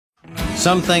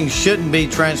Some things shouldn't be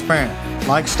transparent,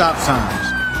 like stop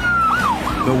signs.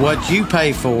 But what you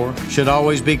pay for should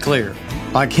always be clear,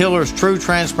 like Hiller's True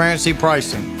Transparency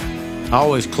Pricing.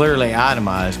 Always clearly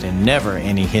itemized and never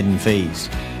any hidden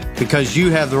fees. Because you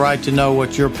have the right to know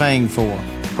what you're paying for.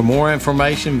 For more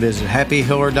information, visit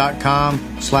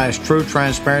happyhiller.com/true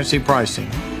transparency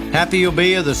pricing. Happy you'll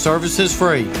be if the service is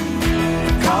free.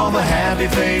 Call the Happy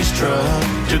Face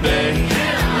Truck today.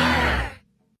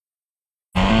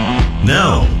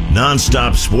 Now,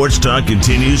 nonstop sports talk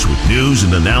continues with news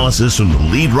and analysis from the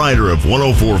lead writer of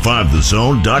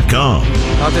 1045thezone.com.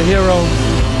 Not the hero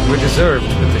we deserved,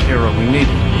 but the hero we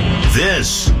needed.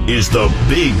 This is the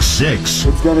Big Six.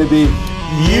 It's going to be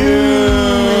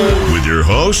you. With your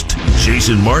host,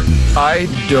 Jason Martin. I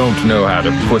don't know how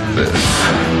to put this,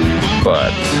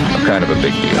 but I'm kind of a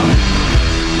big deal.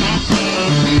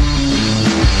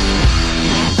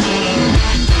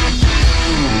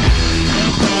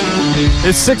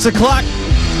 It's 6 o'clock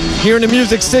here in the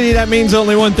Music City. That means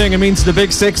only one thing. It means the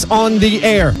Big Six on the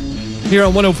air. Here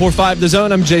on 1045 The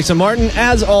Zone, I'm Jason Martin.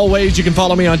 As always, you can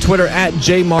follow me on Twitter at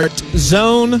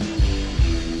JMartZone.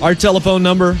 Our telephone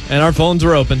number and our phones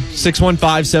are open.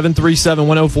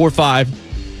 615-737-1045.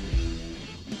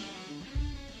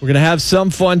 We're going to have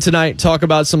some fun tonight, talk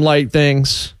about some light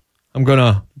things. I'm going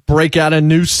to break out a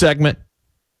new segment.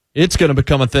 It's going to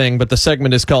become a thing, but the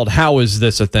segment is called How Is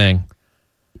This a Thing?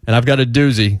 And I've got a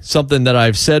doozy, something that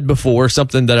I've said before,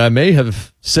 something that I may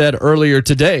have said earlier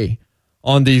today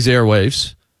on these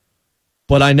airwaves,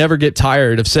 but I never get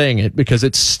tired of saying it because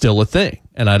it's still a thing,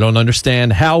 and I don't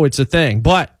understand how it's a thing.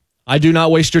 But I do not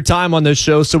waste your time on this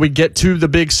show, so we get to the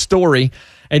big story.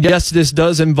 And yes, this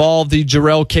does involve the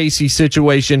Jurrell Casey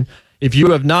situation. If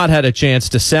you have not had a chance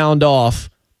to sound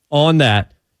off on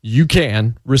that, you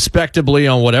can, respectably,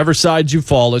 on whatever side you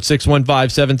fall at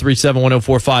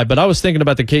 615-737-1045. But I was thinking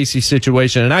about the Casey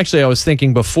situation, and actually I was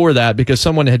thinking before that because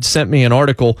someone had sent me an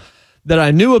article that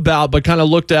I knew about but kind of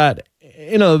looked at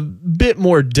in a bit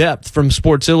more depth from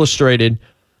Sports Illustrated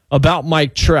about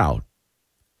Mike Trout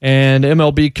and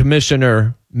MLB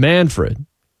Commissioner Manfred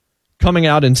coming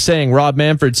out and saying, Rob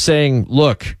Manfred saying,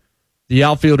 look, the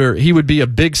outfielder, he would be a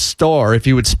big star if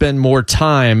he would spend more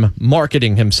time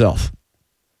marketing himself.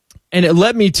 And it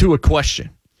led me to a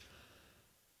question.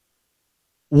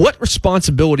 What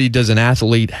responsibility does an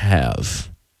athlete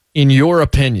have, in your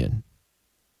opinion,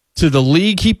 to the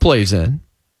league he plays in,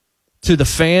 to the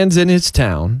fans in his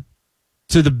town,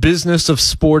 to the business of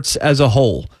sports as a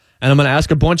whole? And I'm going to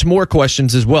ask a bunch more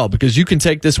questions as well, because you can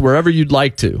take this wherever you'd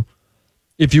like to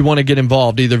if you want to get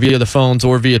involved, either via the phones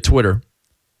or via Twitter,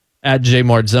 at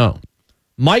JMartZone.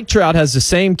 Mike Trout has the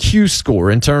same Q score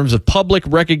in terms of public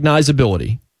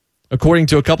recognizability, according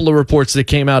to a couple of reports that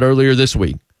came out earlier this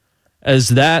week, as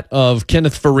that of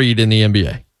Kenneth Faried in the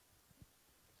NBA.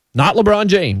 Not LeBron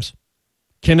James,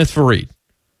 Kenneth Faried.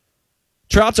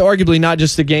 Trout's arguably not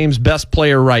just the game's best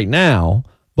player right now,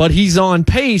 but he's on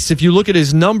pace, if you look at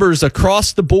his numbers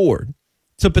across the board,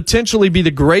 to potentially be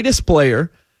the greatest player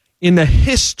in the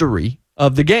history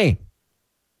of the game.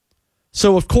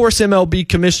 So, of course, MLB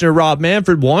Commissioner Rob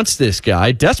Manfred wants this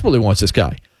guy, desperately wants this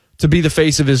guy, to be the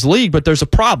face of his league, but there's a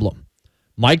problem.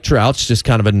 Mike Trout's just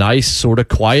kind of a nice, sort of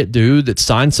quiet dude that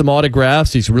signs some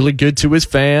autographs. He's really good to his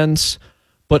fans,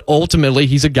 but ultimately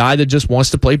he's a guy that just wants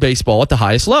to play baseball at the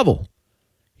highest level.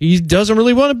 He doesn't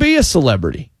really want to be a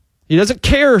celebrity. He doesn't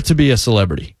care to be a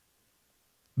celebrity.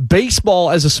 Baseball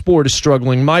as a sport is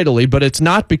struggling mightily, but it's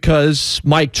not because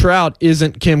Mike Trout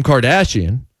isn't Kim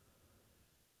Kardashian.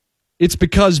 It's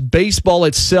because baseball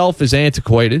itself is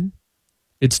antiquated.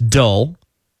 It's dull.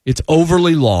 It's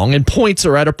overly long, and points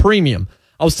are at a premium.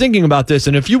 I was thinking about this,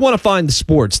 and if you want to find the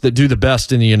sports that do the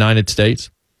best in the United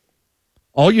States,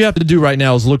 all you have to do right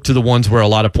now is look to the ones where a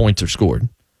lot of points are scored.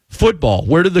 Football,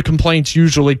 where do the complaints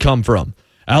usually come from?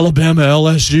 Alabama,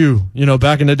 LSU,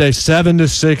 back in the day,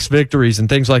 7-6 victories and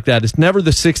things like that. It's never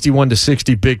the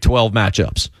 61-60 Big 12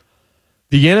 matchups.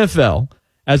 The NFL,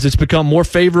 as it's become more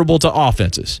favorable to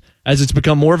offenses, as it's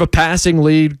become more of a passing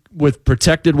league with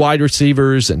protected wide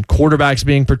receivers and quarterbacks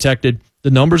being protected,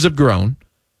 the numbers have grown.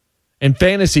 And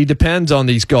fantasy depends on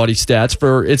these gaudy stats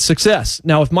for its success.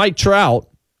 Now, if Mike Trout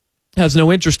has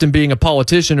no interest in being a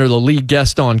politician or the lead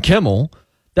guest on Kimmel,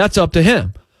 that's up to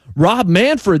him. Rob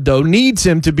Manfred, though, needs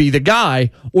him to be the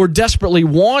guy, or desperately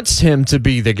wants him to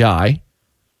be the guy,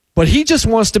 but he just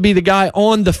wants to be the guy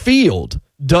on the field,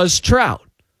 does Trout.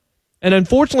 And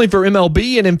unfortunately for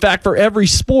MLB, and in fact for every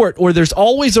sport where there's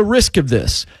always a risk of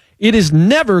this, it is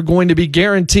never going to be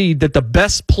guaranteed that the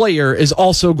best player is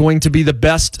also going to be the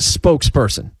best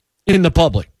spokesperson in the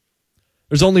public.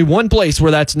 There's only one place where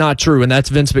that's not true, and that's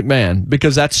Vince McMahon,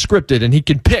 because that's scripted, and he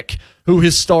can pick who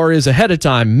his star is ahead of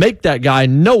time, make that guy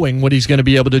knowing what he's going to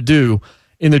be able to do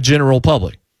in the general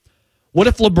public. What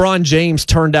if LeBron James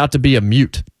turned out to be a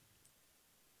mute?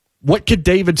 What could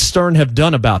David Stern have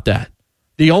done about that?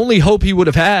 The only hope he would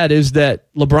have had is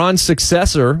that LeBron's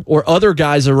successor or other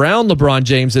guys around LeBron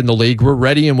James in the league were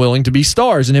ready and willing to be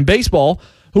stars. And in baseball,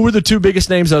 who are the two biggest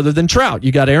names other than Trout?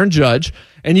 You got Aaron Judge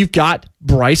and you've got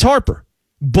Bryce Harper.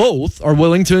 Both are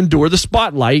willing to endure the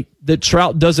spotlight that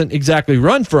Trout doesn't exactly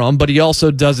run from, but he also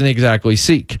doesn't exactly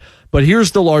seek. But here's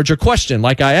the larger question,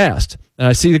 like I asked. And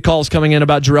I see the calls coming in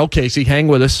about Jurrell Casey. Hang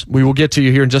with us. We will get to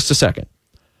you here in just a second.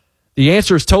 The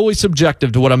answer is totally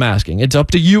subjective to what I'm asking. It's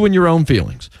up to you and your own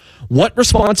feelings. What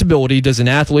responsibility does an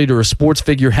athlete or a sports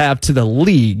figure have to the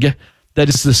league that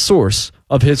is the source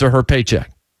of his or her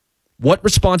paycheck? What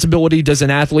responsibility does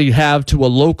an athlete have to a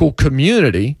local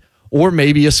community or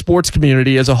maybe a sports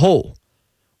community as a whole?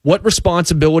 What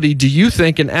responsibility do you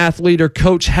think an athlete or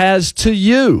coach has to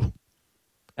you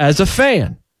as a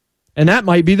fan? And that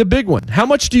might be the big one. How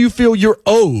much do you feel you're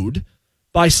owed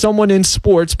by someone in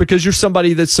sports because you're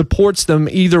somebody that supports them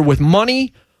either with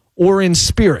money or in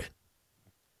spirit?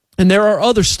 And there are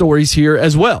other stories here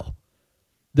as well.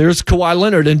 There's Kawhi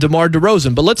Leonard and DeMar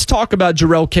DeRozan. But let's talk about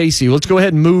Jurrell Casey. Let's go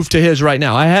ahead and move to his right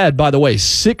now. I had, by the way,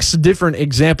 6 different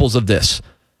examples of this.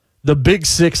 The Big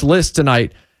 6 list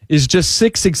tonight is just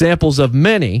 6 examples of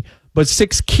many, but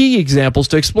 6 key examples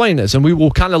to explain this. And we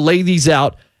will kind of lay these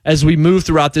out as we move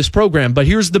throughout this program. But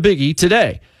here's the biggie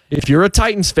today. If you're a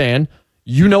Titans fan,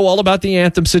 you know all about the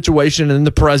anthem situation and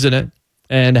the president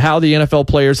and how the NFL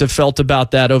players have felt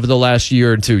about that over the last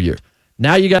year and 2 years.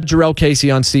 Now you got Jurrell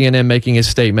Casey on CNN making his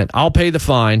statement. I'll pay the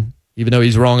fine, even though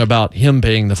he's wrong about him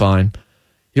paying the fine.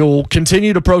 He'll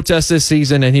continue to protest this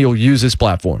season, and he'll use his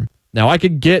platform. Now, I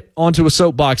could get onto a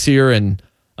soapbox here and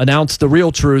announce the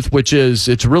real truth, which is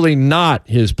it's really not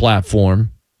his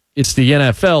platform. It's the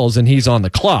NFL's, and he's on the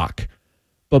clock.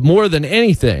 But more than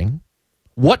anything,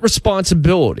 what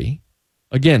responsibility,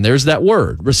 again, there's that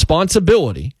word,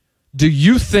 responsibility, do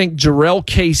you think Jurrell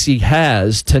Casey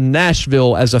has to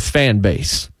Nashville as a fan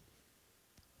base?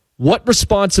 What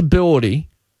responsibility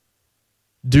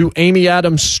do Amy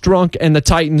Adams Strunk and the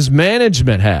Titans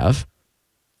management have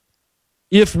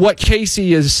if what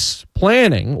Casey is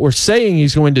planning or saying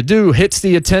he's going to do hits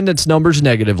the attendance numbers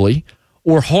negatively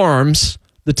or harms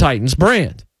the Titans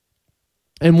brand?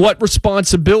 And what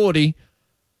responsibility,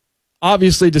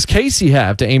 obviously, does Casey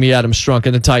have to Amy Adams Strunk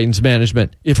and the Titans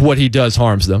management if what he does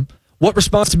harms them? What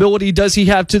responsibility does he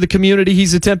have to the community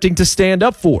he's attempting to stand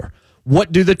up for?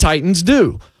 What do the Titans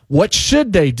do? What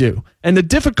should they do? And the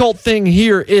difficult thing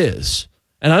here is,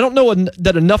 and I don't know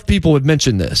that enough people have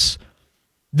mentioned this,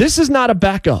 this is not a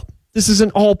backup. This is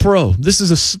an all-pro. This is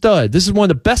a stud. This is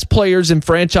one of the best players in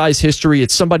franchise history.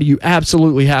 It's somebody you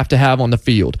absolutely have to have on the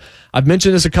field. I've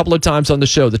mentioned this a couple of times on the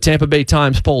show, the Tampa Bay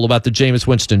Times poll about the Jameis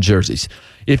Winston jerseys.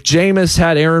 If Jameis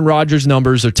had Aaron Rodgers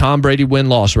numbers or Tom Brady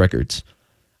win-loss records,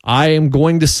 I am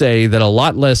going to say that a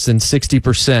lot less than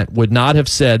 60% would not have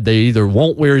said they either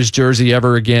won't wear his jersey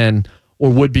ever again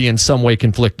or would be in some way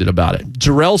conflicted about it.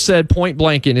 Jurrell said point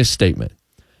blank in his statement,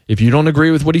 if you don't agree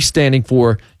with what he's standing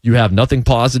for, you have nothing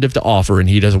positive to offer and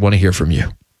he doesn't want to hear from you.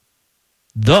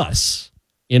 Thus,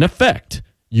 in effect,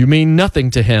 you mean nothing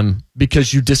to him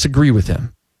because you disagree with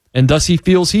him. And thus he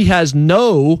feels he has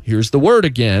no, here's the word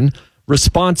again,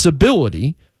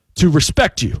 responsibility to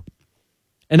respect you.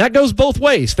 And that goes both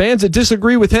ways. Fans that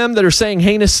disagree with him, that are saying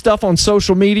heinous stuff on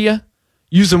social media,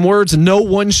 using words no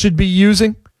one should be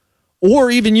using, or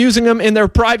even using them in their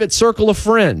private circle of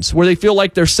friends where they feel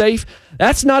like they're safe,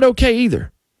 that's not okay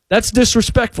either. That's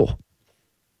disrespectful.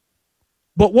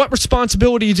 But what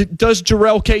responsibility does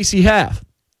Jurrell Casey have?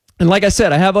 And like I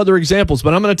said, I have other examples,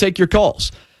 but I'm going to take your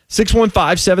calls.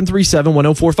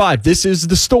 615-737-1045. This is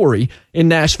the story in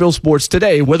Nashville sports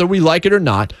today, whether we like it or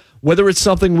not, whether it's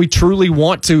something we truly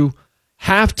want to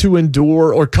have to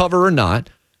endure or cover or not.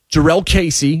 Jurrell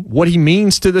Casey, what he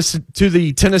means to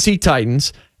the Tennessee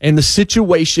Titans and the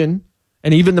situation,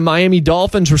 and even the Miami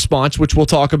Dolphins response, which we'll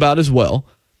talk about as well.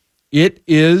 It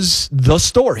is the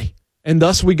story. And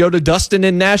thus we go to Dustin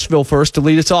in Nashville first to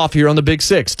lead us off here on the Big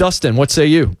Six. Dustin, what say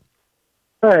you?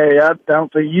 Hey, I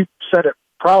don't think you said it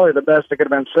probably the best that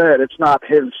could have been said. It's not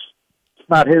his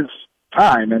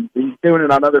time, and he's doing it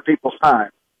on other people's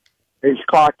time. He's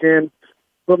clocked in.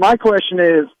 But my question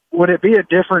is, would it be a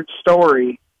different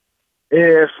story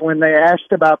if when they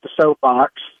asked about the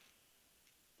soapbox,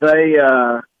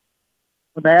 when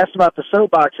they asked about the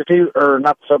soapbox,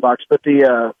 not the soapbox, but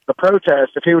the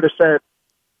protest, if he would have said,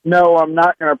 no, I'm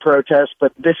not going to protest,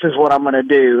 but this is what I'm going to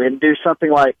do, and do something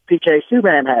like PK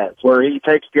Subban has, where he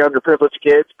takes the underprivileged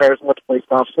kids, pairs them with the police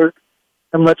officer,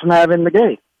 and lets them have in the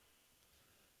game.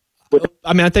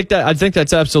 I mean, I think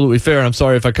that's absolutely fair. And I'm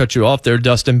sorry if I cut you off there,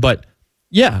 Dustin, but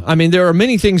yeah, I mean, there are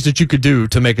many things that you could do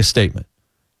to make a statement.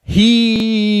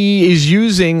 He is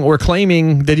using or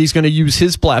claiming that he's going to use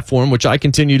his platform, which I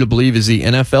continue to believe is the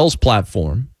NFL's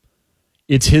platform.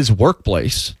 It's his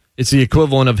workplace. It's the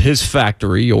equivalent of his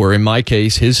factory, or in my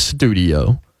case, his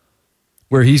studio,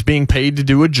 where he's being paid to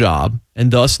do a job, and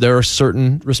thus there are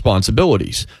certain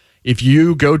responsibilities. If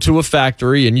you go to a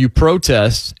factory and you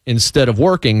protest instead of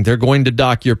working, they're going to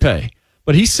dock your pay.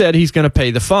 But he said he's going to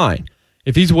pay the fine.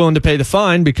 If he's willing to pay the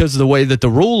fine because of the way that the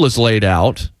rule is laid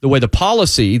out, the way the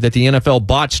policy that the NFL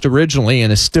botched originally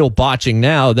and is still botching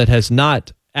now, that has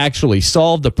not actually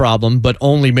solved the problem but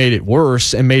only made it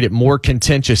worse and made it more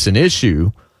contentious an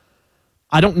issue,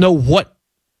 I don't know what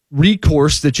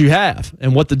recourse that you have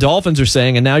and what the Dolphins are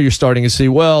saying. And now you're starting to see,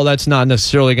 well, that's not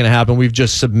necessarily going to happen. We've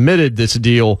just submitted this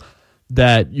deal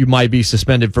that you might be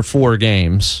suspended for 4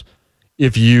 games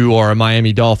if you are a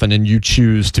Miami Dolphin and you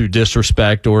choose to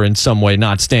disrespect or in some way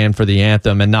not stand for the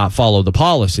anthem and not follow the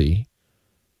policy.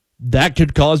 That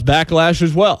could cause backlash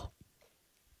as well.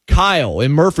 Kyle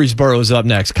in Murfreesboro is up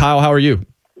next. Kyle, how are you?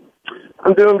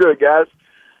 I'm doing good, guys.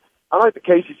 I like the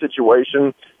Casey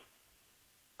situation.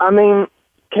 I mean,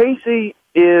 Casey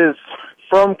is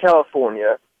from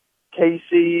California.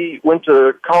 Casey went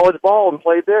to college ball and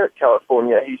played there at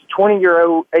California. He's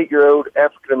 8-year-old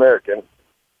African-American.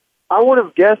 I would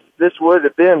have guessed this would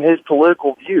have been his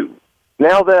political view.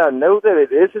 Now that I know that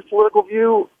it is his political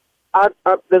view,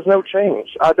 there's no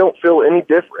change. I don't feel any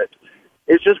different.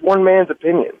 It's just one man's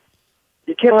opinion.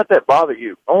 You can't let that bother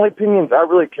you. Only opinions I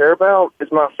really care about is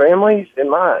my family's and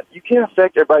mine. You can't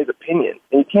affect everybody's opinion,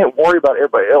 and you can't worry about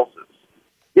everybody else's.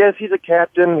 Yes, he's a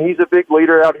captain. He's a big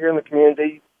leader out here in the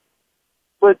community.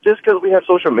 But just because we have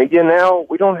social media now,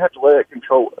 we don't have to let it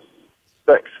control us.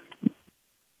 Thanks.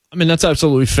 I mean, that's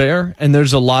absolutely fair. And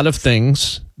there's a lot of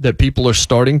things that people are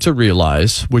starting to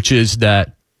realize, which is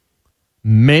that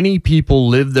many people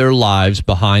live their lives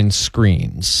behind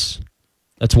screens.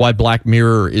 That's why Black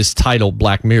Mirror is titled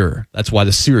Black Mirror. That's why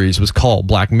the series was called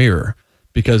Black Mirror,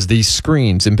 because these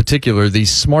screens, in particular,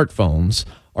 these smartphones,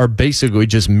 are basically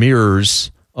just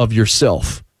mirrors of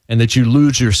yourself, and that you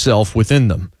lose yourself within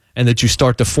them, and that you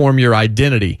start to form your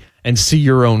identity and see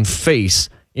your own face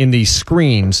in these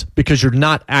screens because you're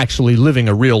not actually living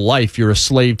a real life. You're a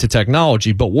slave to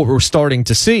technology. But what we're starting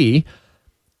to see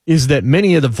is that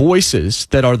many of the voices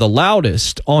that are the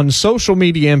loudest on social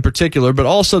media in particular, but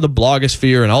also the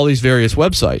blogosphere and all these various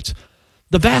websites,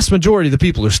 the vast majority of the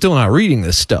people are still not reading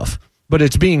this stuff, but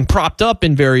it's being propped up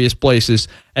in various places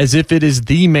as if it is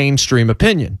the mainstream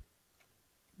opinion,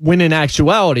 when in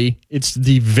actuality, it's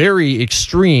the very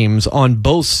extremes on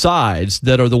both sides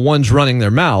that are the ones running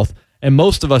their mouth. And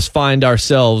most of us find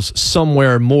ourselves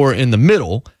somewhere more in the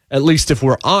middle, at least if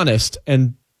we're honest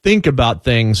and think about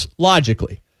things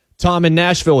logically. Tom in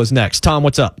Nashville is next. Tom,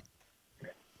 what's up?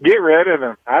 Get rid of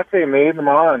him. I say move them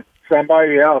on.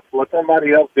 Somebody else. Let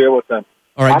somebody else deal with them.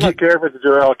 All right, I don't care if it's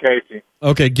Jarrell Casey.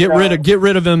 Okay, get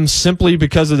rid of him simply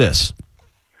because of this.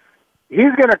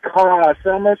 He's going to cause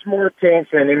so much more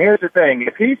attention. And here's the thing.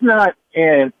 If he's not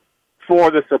in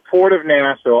for the support of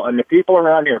Nashville and the people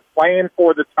around here playing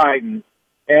for the Titans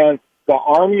and the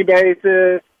Army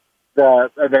bases,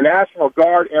 the National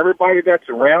Guard, everybody that's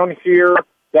around here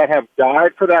that have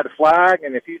died for that flag,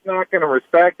 and if he's not going to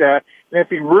respect that, and if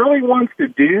he really wants to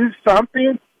do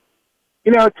something,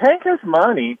 take his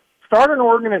money, start an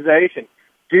organization,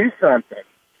 do something.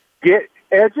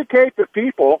 Educate the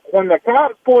people. When the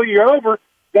cops pull you over,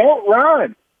 don't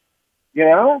run,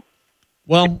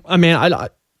 Well, I mean,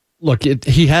 look,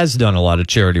 he has done a lot of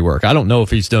charity work. I don't know if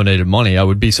he's donated money. I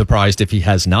would be surprised if he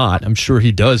has not. I'm sure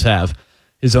he does have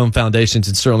his own foundations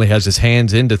and certainly has his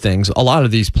hands into things. A lot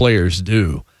of these players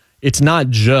do. It's not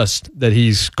just that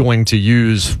he's going to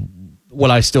use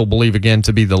what I still believe, again,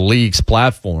 to be the league's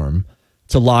platform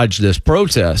to lodge this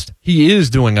protest. He is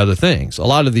doing other things. A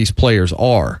lot of these players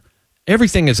are.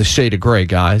 Everything is a shade of gray,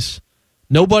 guys.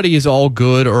 Nobody is all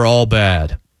good or all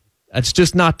bad. That's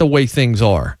just not the way things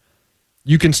are.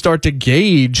 You can start to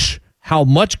gauge how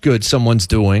much good someone's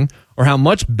doing or how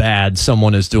much bad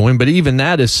someone is doing, but even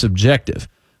that is subjective.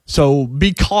 So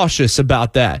be cautious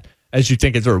about that as you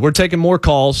think it through. We're taking more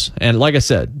calls, and like I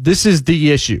said, this is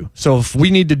the issue. So if we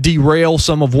need to derail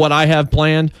some of what I have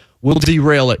planned, we'll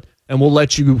derail it, and we'll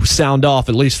let you sound off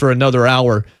at least for another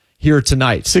hour here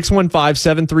tonight.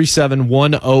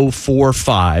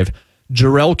 615-737-1045.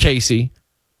 Jarrell Casey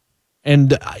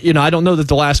And, I don't know that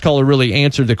the last caller really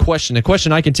answered the question. The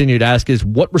question I continue to ask is,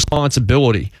 what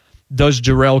responsibility does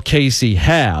Jurrell Casey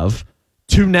have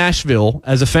to Nashville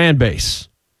as a fan base?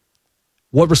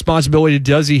 What responsibility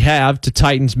does he have to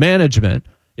Titans management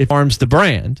if he harms the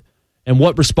brand? And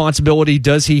what responsibility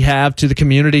does he have to the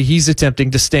community he's attempting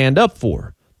to stand up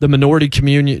for? The minority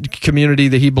community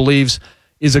that he believes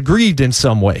is aggrieved in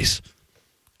some ways.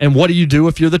 And what do you do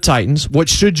if you're the Titans? What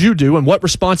should you do? And what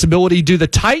responsibility do the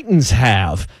Titans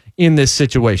have in this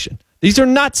situation? These are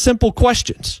not simple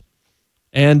questions.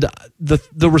 And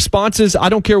the response is, I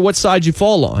don't care what side you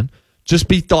fall on. Just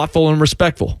be thoughtful and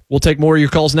respectful. We'll take more of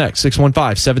your calls next.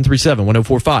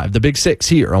 615-737-1045. The Big Six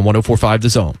here on 1045 The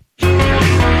Zone.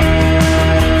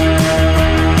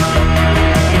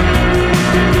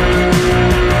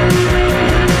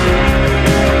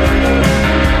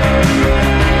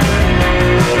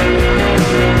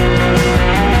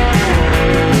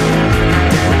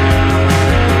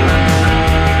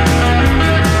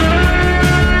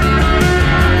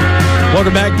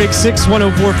 Welcome back, Big Six,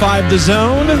 1045 The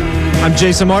Zone. I'm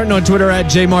Jason Martin on Twitter at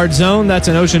JMartZone. That's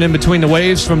an ocean in between the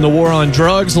waves from the war on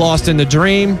drugs, Lost in the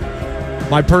Dream.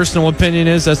 My personal opinion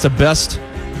is that's the best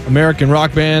American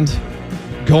rock band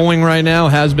going right now,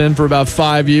 has been for about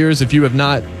 5 years. If you have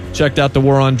not checked out the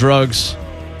war on drugs,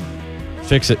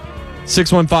 fix it.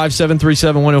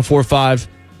 615-737-1045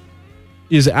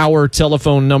 is our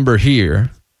telephone number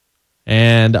here.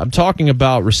 And I'm talking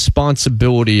about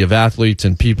responsibility of athletes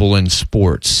and people in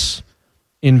sports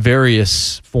in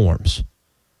various forms.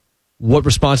 What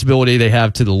responsibility they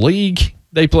have to the league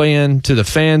they play in, to the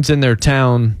fans in their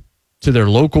town, to their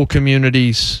local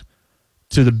communities,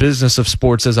 to the business of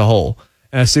sports as a whole.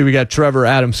 And I see we got Trevor,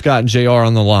 Adam, Scott, and JR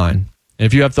on the line. And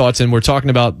if you have thoughts, and we're talking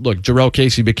about, look, Jurrell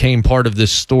Casey became part of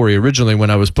this story. Originally,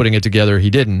 when I was putting it together, he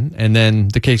didn't. And then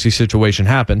the Casey situation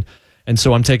happened. And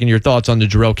so I'm taking your thoughts on the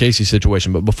Jurrell Casey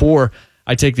situation. But before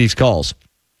I take these calls,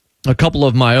 a couple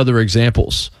of my other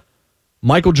examples.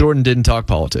 Michael Jordan didn't talk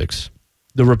politics.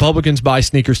 The Republicans buy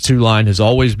sneakers too line has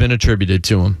always been attributed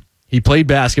to him. He played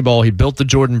basketball. He built the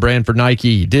Jordan brand for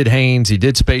Nike. He did Hanes. He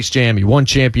did Space Jam. He won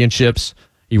championships.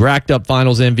 He racked up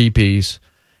finals MVPs.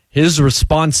 His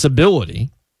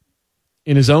responsibility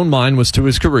in his own mind was to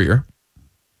his career,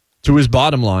 to his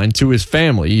bottom line, to his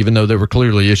family, even though there were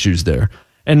clearly issues there.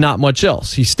 And not much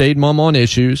else. He stayed mum on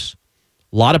issues.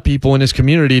 A lot of people in his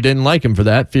community didn't like him for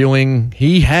that, feeling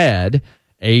he had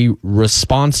a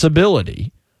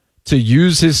responsibility to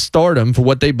use his stardom for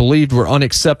what they believed were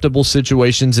unacceptable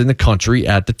situations in the country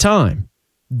at the time.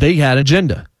 They had an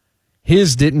agenda.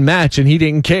 His didn't match, and he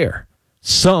didn't care.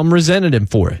 Some resented him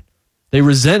for it. They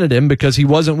resented him because he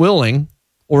wasn't willing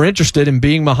or interested in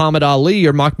being Muhammad Ali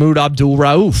or Mahmoud Abdul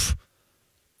Rauf.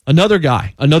 Another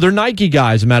guy, another Nike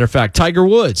guy, as a matter of fact, Tiger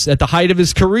Woods, at the height of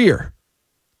his career,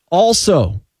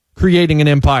 also creating an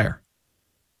empire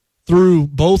through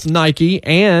both Nike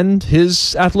and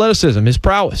his athleticism, his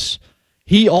prowess.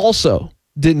 He also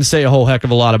didn't say a whole heck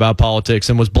of a lot about politics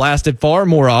and was blasted far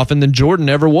more often than Jordan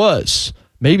ever was,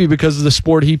 maybe because of the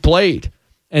sport he played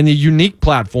and the unique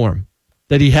platform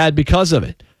that he had because of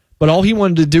it. But all he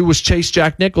wanted to do was chase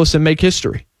Jack Nicklaus and make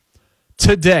history.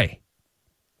 Today,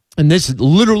 and this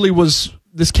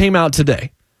came out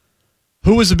today.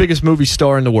 Who is the biggest movie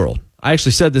star in the world? I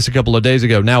actually said this a couple of days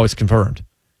ago. Now it's confirmed.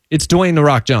 It's Dwayne "The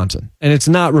Rock" Johnson, and it's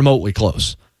not remotely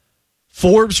close.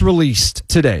 Forbes released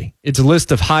today its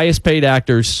list of highest paid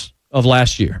actors of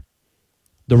last year.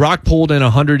 The Rock pulled in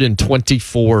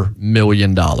 $124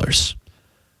 million.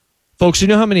 Folks, you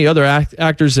know how many other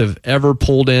actors have ever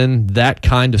pulled in that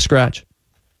kind of scratch?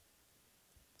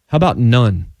 How about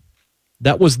none?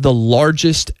 That was the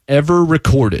largest ever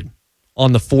recorded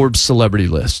on the Forbes celebrity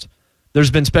list.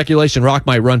 There's been speculation Rock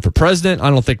might run for president.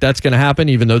 I don't think that's going to happen,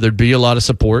 even though there'd be a lot of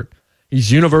support.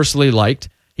 He's universally liked.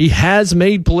 He has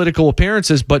made political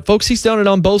appearances, but folks, he's done it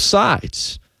on both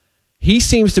sides. He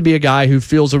seems to be a guy who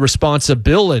feels a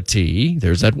responsibility,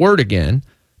 there's that word again,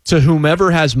 to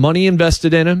whomever has money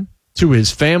invested in him, to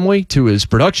his family, to his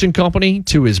production company,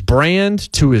 to his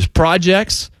brand, to his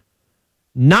projects,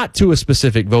 not to a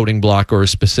specific voting block or a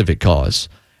specific cause.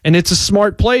 And it's a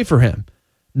smart play for him.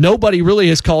 Nobody really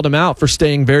has called him out for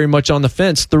staying very much on the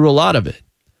fence through a lot of it.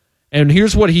 And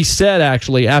here's what he said,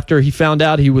 actually, after he found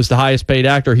out he was the highest paid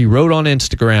actor. He wrote on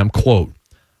Instagram, quote,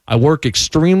 "I work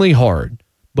extremely hard,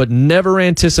 but never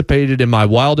anticipated in my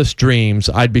wildest dreams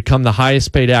I'd become the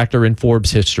highest paid actor in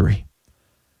Forbes history."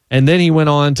 And then he went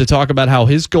on to talk about how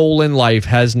his goal in life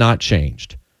has not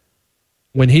changed.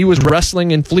 When he was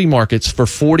wrestling in flea markets for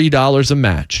 $40 a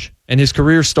match, and his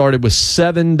career started with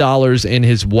 $7 in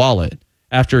his wallet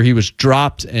after he was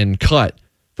dropped and cut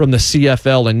from the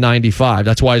CFL in 95.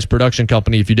 That's why his production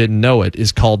company, if you didn't know it,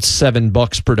 is called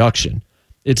 $7 Production.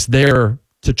 It's there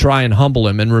to try and humble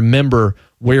him and remember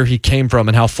where he came from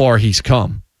and how far he's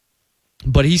come.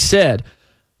 But he said,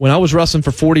 when I was wrestling for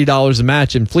 $40 a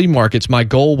match in flea markets, my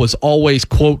goal was always,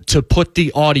 quote, to put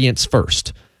the audience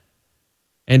first.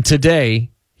 And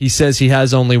today, he says he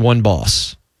has only one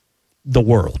boss, the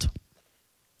world.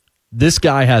 This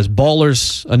guy has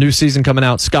Ballers, a new season coming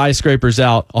out, Skyscrapers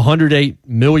out, 108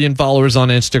 million followers on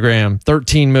Instagram,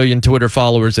 13 million Twitter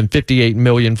followers, and 58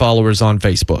 million followers on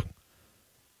Facebook.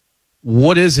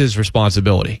 What is his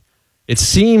responsibility? It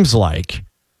seems like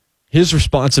his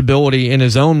responsibility in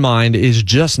his own mind is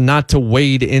just not to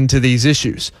wade into these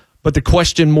issues. But the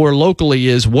question more locally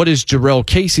is, what is Jurrell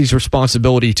Casey's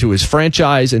responsibility to his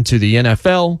franchise and to the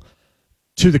NFL,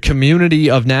 to the community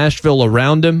of Nashville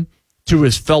around him, to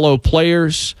his fellow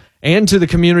players, and to the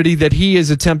community that he is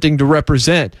attempting to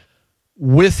represent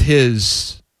with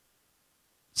his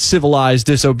civilized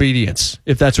disobedience,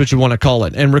 if that's what you want to call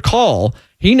it. And recall,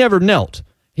 he never knelt.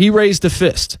 He raised a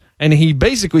fist, and he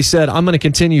basically said, I'm going to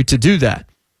continue to do that.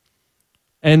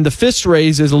 And the fist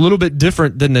raise is a little bit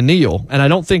different than the kneel, and I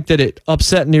don't think that it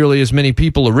upset nearly as many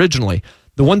people originally.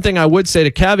 The one thing I would say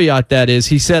to caveat that is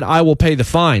he said, I will pay the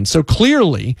fine. So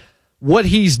clearly, what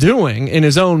he's doing in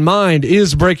his own mind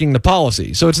is breaking the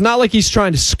policy. So it's not like he's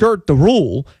trying to skirt the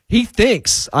rule. He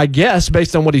thinks, I guess,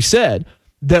 based on what he said,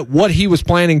 that what he was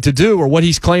planning to do or what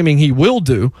he's claiming he will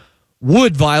do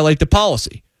would violate the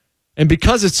policy. And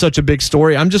because it's such a big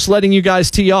story, I'm just letting you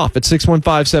guys tee off at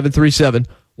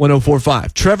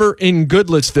 615-737-1045. Trevor in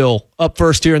Goodlettsville up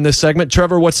first here in this segment.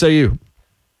 Trevor, what say you?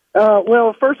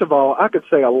 Well, first of all, I could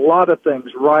say a lot of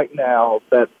things right now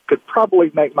that could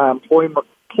probably make my employer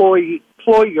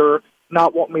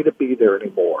not want me to be there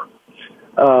anymore.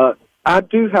 I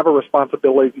do have a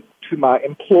responsibility to my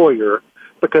employer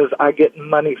because I get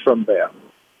money from them.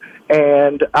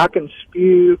 And I can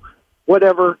spew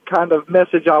whatever kind of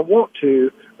message I want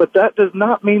to, but that does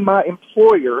not mean my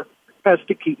employer has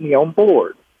to keep me on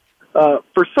board.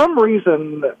 For some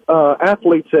reason,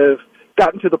 athletes have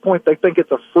gotten to the point they think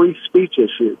it's a free speech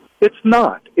issue. It's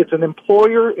not. It's an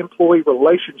employer-employee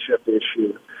relationship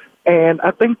issue. And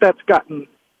I think that's gotten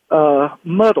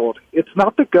muddled. It's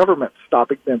not the government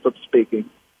stopping them from speaking.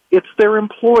 It's their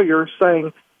employer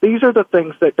saying, these are the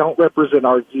things that don't represent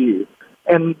our view.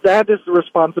 And that is the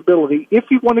responsibility if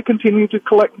you want to continue to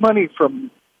collect money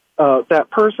from that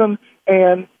person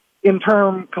and in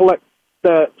turn collect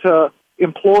that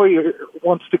employer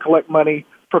wants to collect money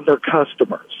from their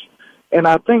customers. And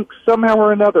I think somehow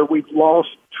or another we've lost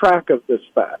track of this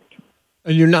fact.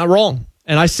 And you're not wrong.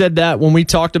 And I said that when we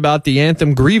talked about the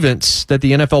anthem grievance that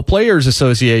the NFL Players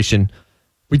Association,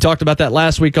 we talked about that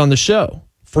last week on the show.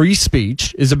 Free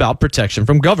speech is about protection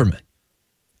from government.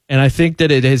 And I think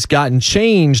that it has gotten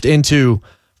changed into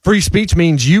free speech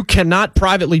means you cannot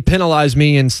privately penalize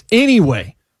me in any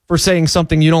way for saying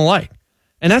something you don't like.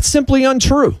 And that's simply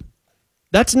untrue.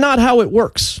 That's not how it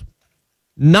works.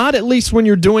 Not at least when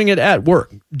you're doing it at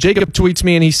work. Jacob tweets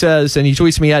me and he says, and he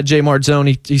tweets me at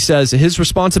jmartzone, he says his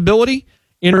responsibility,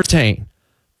 entertain,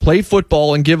 play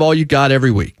football and give all you got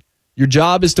every week. Your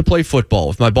job is to play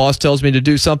football. If my boss tells me to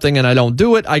do something and I don't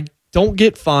do it, I don't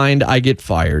get fined, I get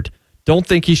fired. Don't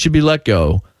think he should be let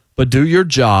go, but do your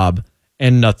job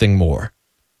and nothing more.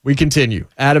 We continue.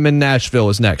 Adam in Nashville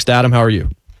is next. Adam, how are you?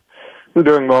 I'm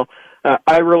doing well.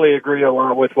 I really agree a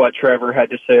lot with what Trevor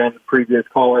had to say on the previous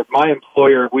caller. My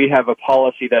employer, we have a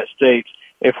policy that states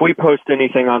if we post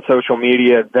anything on social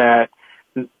media that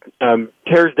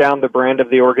tears down the brand of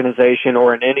the organization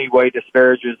or in any way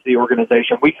disparages the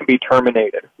organization, we can be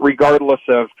terminated, regardless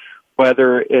of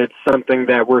whether it's something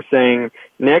that we're saying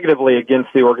negatively against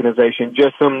the organization.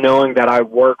 Just from knowing that I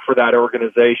work for that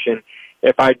organization,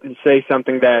 if I say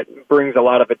something that brings a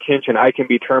lot of attention, I can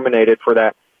be terminated for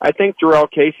that. I think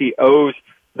Jurrell Casey owes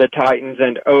the Titans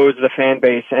and owes the fan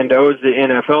base and owes the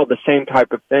NFL the same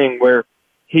type of thing where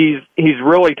he's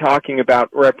really talking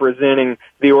about representing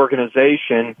the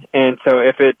organization. And so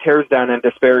if it tears down and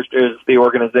disparages the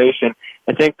organization,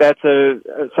 I think that's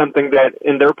something that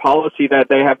in their policy that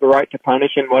they have the right to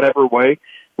punish in whatever way,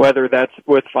 whether that's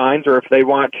with fines or if they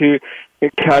want to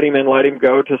cut him and let him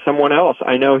go to someone else.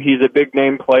 I know he's a big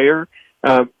name player,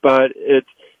 but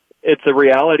it's a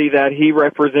reality that he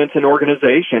represents an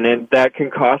organization, and that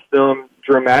can cost them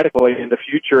dramatically in the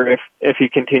future if he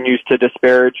continues to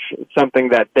disparage something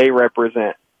that they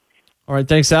represent. All right,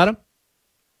 thanks, Adam.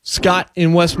 Scott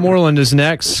in Westmoreland is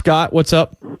next. Scott, what's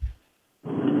up?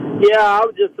 Yeah, I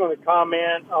was just going to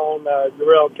comment on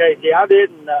Jurrell Casey. I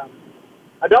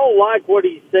don't like what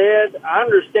he said. I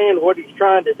understand what he's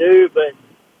trying to do, but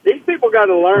these people got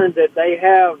to learn that they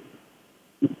have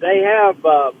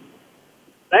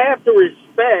to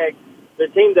respect the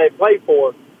team they play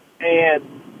for. And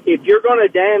if you're going to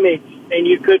damage, and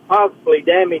you could possibly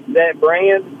damage that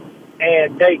brand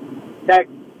and take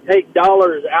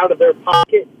dollars out of their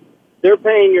pocket, they're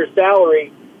paying your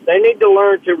salary. They need to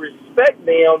learn to respect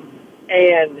them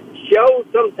and show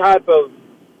some type of,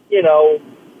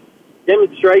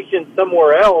 demonstration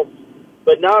somewhere else,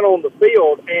 but not on the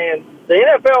field. And the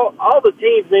NFL, all the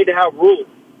teams need to have rules.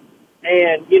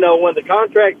 And, when the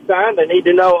contract's signed, they need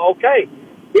to know, okay,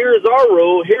 here's our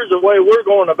rule, here's the way we're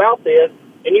going about this,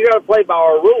 and you got to play by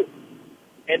our rules.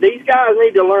 And these guys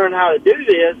need to learn how to do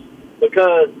this,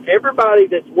 because everybody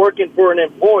that's working for an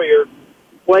employer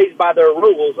plays by their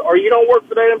rules, or you don't work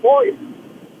for that employer.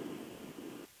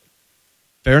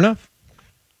 Fair enough.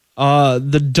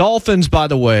 The Dolphins, by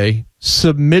the way,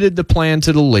 submitted the plan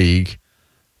to the league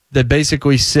that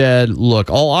basically said, look,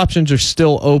 all options are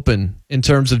still open in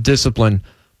terms of discipline,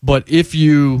 but if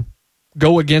you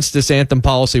go against this anthem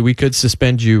policy, we could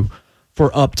suspend you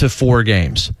for up to 4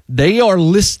 games. They are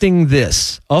listing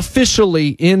this officially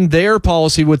in their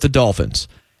policy with the Dolphins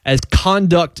as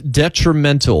conduct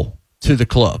detrimental to the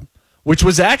club, which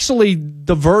was actually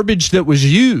the verbiage that was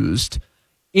used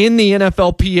in the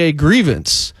NFLPA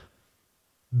grievance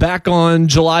back on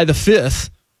July the 5th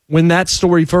when that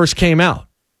story first came out.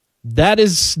 That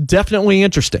is definitely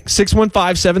interesting.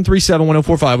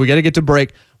 615-737-1045. We got to get to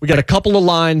break. We got a couple of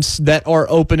lines that are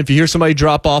open. If you hear somebody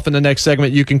drop off in the next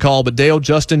segment, you can call. But Dale,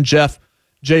 Justin, Jeff,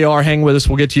 JR, hang with us.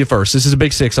 We'll get to you first. This is a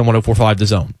Big Six on 104.5 The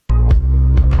Zone.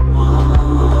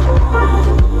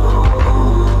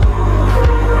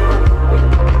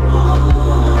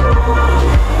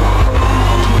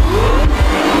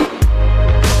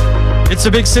 It's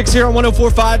a Big Six here on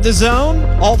 104.5 The Zone.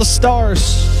 All the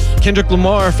stars. Kendrick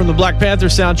Lamar from the Black Panther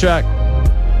soundtrack.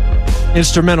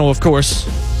 Instrumental, of course.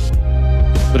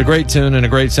 But a great tune and a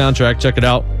great soundtrack. Check it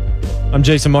out. I'm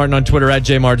Jason Martin on Twitter at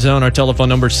JMartZone. Our telephone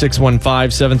number is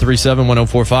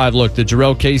 615-737-1045. Look, the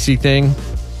Jurrell Casey thing,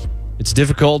 it's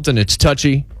difficult and it's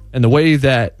touchy. And the way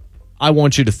that I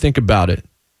want you to think about it,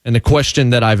 and the question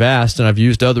that I've asked, and I've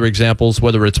used other examples,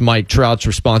 whether it's Mike Trout's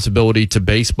responsibility to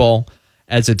baseball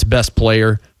as its best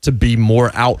player to be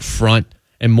more out front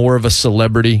and more of a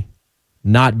celebrity,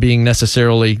 not being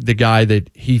necessarily the guy that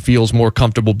he feels more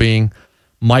comfortable being.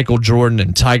 Michael Jordan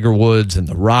and Tiger Woods and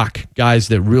The Rock, guys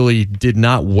that really did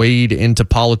not wade into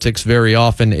politics very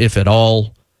often, if at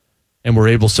all, and were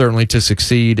able certainly to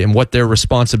succeed, and what their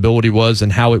responsibility was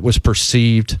and how it was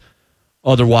perceived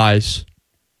otherwise.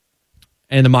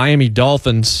 And the Miami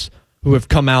Dolphins, who have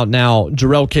come out now,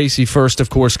 Jurrell Casey first, of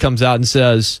course, comes out and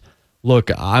says,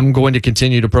 look, I'm going to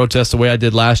continue to protest the way I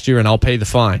did last year, and I'll pay the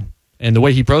fine. And the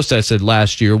way he protested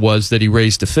last year was that he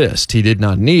raised a fist. He did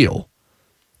not kneel.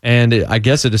 And I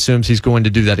guess it assumes he's going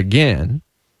to do that again.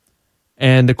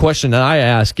 And the question that I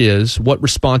ask is, what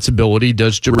responsibility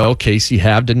does Jurrell Casey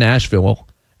have to Nashville,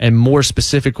 and more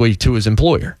specifically to his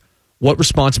employer? What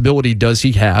responsibility does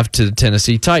he have to the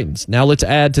Tennessee Titans? Now let's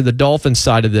add to the Dolphins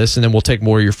side of this, and then we'll take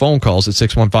more of your phone calls at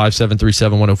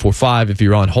 615-737-1045 if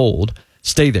you're on hold.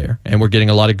 Stay there. And we're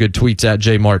getting a lot of good tweets at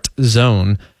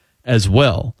JMartZone as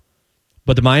well.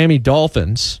 But the Miami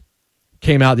Dolphins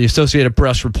came out, the Associated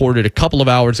Press reported a couple of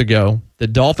hours ago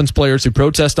that Dolphins players who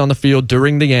protest on the field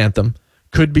during the anthem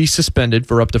could be suspended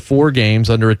for up to 4 games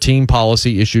under a team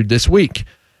policy issued this week.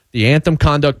 The anthem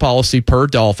conduct policy per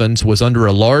Dolphins was under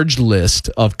a large list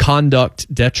of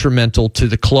conduct detrimental to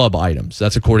the club items.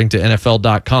 That's according to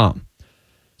NFL.com.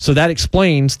 So that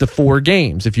explains the 4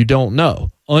 games, if you don't know.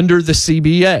 Under the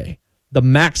CBA, the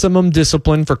maximum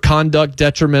discipline for conduct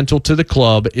detrimental to the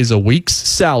club is a week's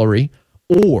salary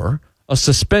or a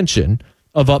suspension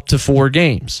of up to 4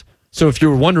 games. So if you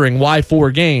were wondering why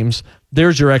 4 games,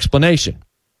 there's your explanation.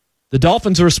 The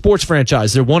Dolphins are a sports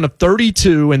franchise. They're one of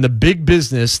 32 in the big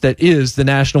business that is the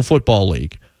National Football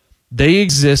League. They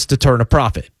exist to turn a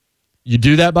profit. You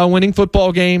do that by winning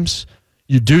football games.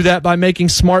 You do that by making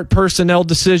smart personnel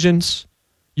decisions.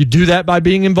 You do that by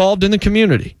being involved in the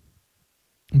community.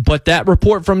 But that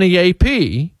report from the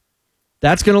AP,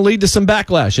 that's going to lead to some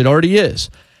backlash. It already is.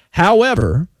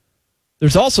 However,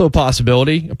 there's also a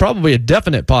possibility, probably a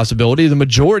definite possibility, the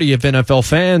majority of NFL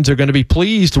fans are going to be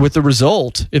pleased with the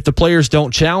result if the players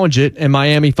don't challenge it and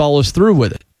Miami follows through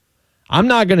with it. I'm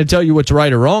not going to tell you what's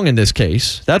right or wrong in this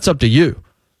case. That's up to you.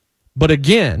 But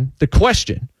again, the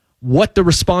question, what the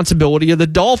responsibility of the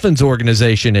Dolphins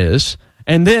organization is,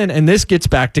 and then, and this gets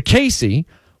back to Casey,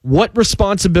 what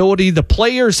responsibility the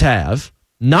players have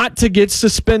not to get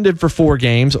suspended for 4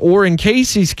 games, or in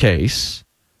Casey's case,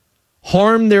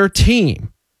 harm their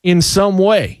team in some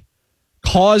way,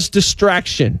 cause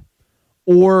distraction,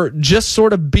 or just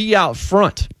sort of be out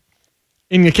front.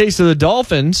 In the case of the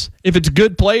Dolphins, if it's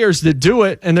good players that do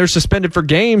it and they're suspended for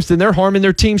games, then they're harming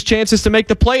their team's chances to make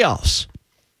the playoffs.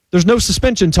 There's no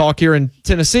suspension talk here in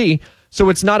Tennessee, so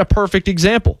it's not a perfect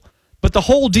example. But the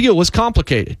whole deal is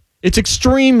complicated. It's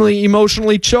extremely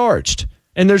emotionally charged,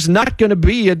 and there's not going to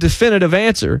be a definitive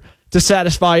answer to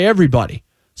satisfy everybody.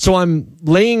 So I'm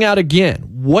laying out again,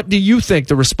 what do you think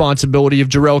the responsibility of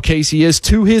Jurrell Casey is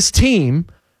to his team,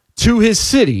 to his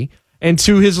city, and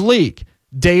to his league?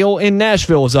 Dale in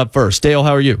Nashville is up first. Dale,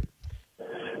 how are you?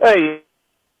 Hey.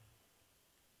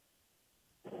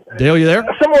 Dale, you there?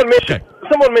 Someone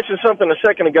mentioned something a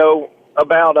second ago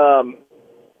about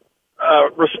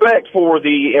respect for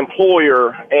the employer,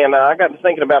 and I got to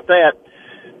thinking about that.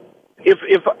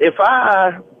 If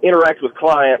I interact with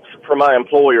clients for my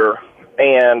employer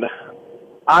and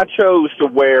I chose to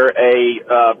wear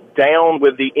a down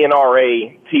with the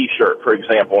NRA T-shirt, for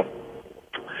example,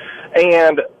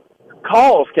 and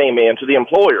calls came in to the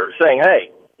employer saying,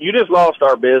 hey, you just lost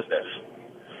our business.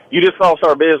 You just lost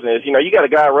our business. You know, you got a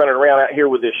guy running around out here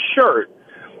with this shirt.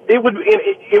 It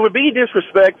would be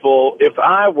disrespectful if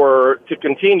I were to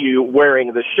continue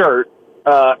wearing the shirt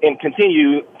and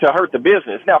continue to hurt the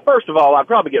business. Now, first of all, I'd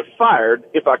probably get fired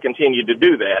if I continued to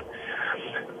do that.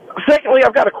 Secondly,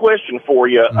 I've got a question for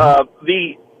you.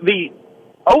 The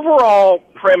overall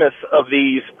premise of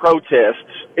these protests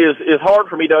is hard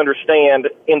for me to understand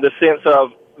in the sense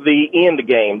of the end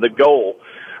game, the goal.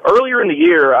 Earlier in the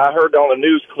year, I heard on a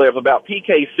news clip about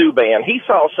P.K. Subban. He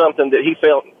saw something that he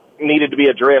felt needed to be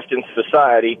addressed in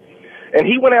society, and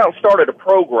he went out and started a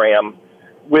program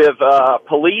with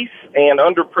police and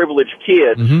underprivileged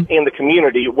kids in the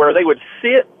community where they would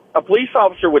a police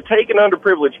officer would take an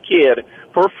underprivileged kid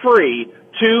for free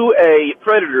to a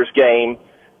Predators game,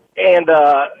 and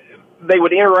they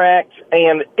would interact,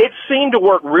 and it seemed to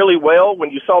work really well when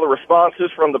you saw the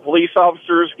responses from the police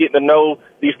officers getting to know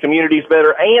these communities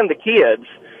better and the kids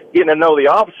getting to know the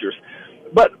officers.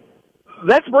 But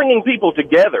that's bringing people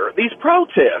together. These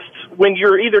protests, when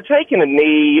you're either taking a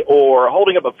knee or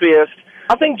holding up a fist,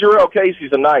 I think Jurrell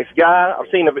Casey's a nice guy. I've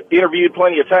seen him interviewed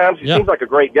plenty of times. He seems like a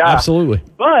great guy. Absolutely.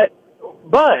 But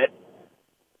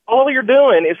all you're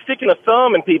doing is sticking a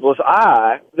thumb in people's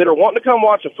eye that are wanting to come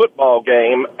watch a football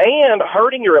game and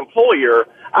hurting your employer.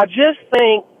 I just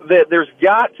think that there's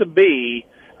got to be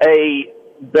a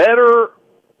better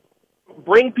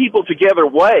bring people together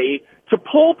way to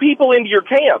pull people into your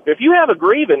camp. If you have a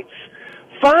grievance,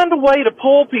 find a way to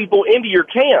pull people into your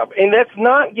camp, and that's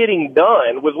not getting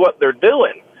done with what they're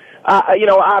doing.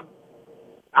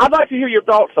 I'd like to hear your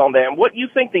thoughts on that and what you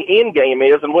think the end game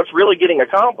is and what's really getting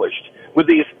accomplished with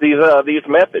these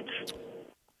methods.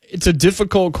 It's a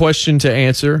difficult question to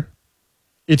answer.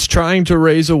 It's trying to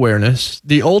raise awareness.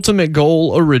 The ultimate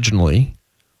goal originally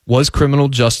was criminal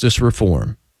justice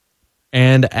reform.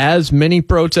 And as many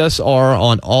protests are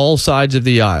on all sides of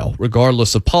the aisle,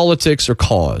 regardless of politics or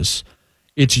cause,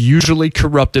 it's usually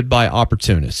corrupted by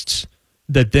opportunists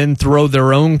that then throw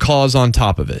their own cause on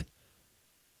top of it.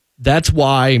 That's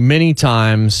why many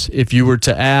times if you were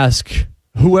to ask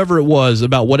whoever it was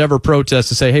about whatever protest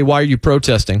to say, hey, why are you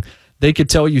protesting? They could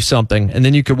tell you something, and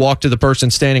then you could walk to the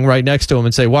person standing right next to them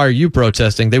and say, why are you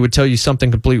protesting? They would tell you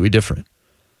something completely different.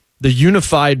 The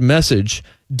unified message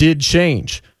did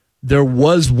change. There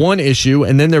was one issue,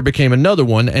 and then there became another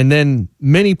one, and then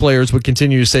many players would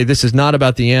continue to say, this is not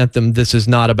about the anthem, this is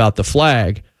not about the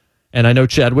flag. And I know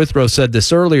Chad Withrow said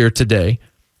this earlier today,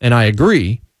 and I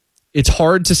agree. It's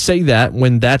hard to say that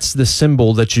when that's the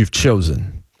symbol that you've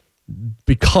chosen.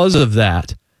 Because of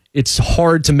that, it's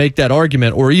hard to make that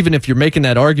argument, or even if you're making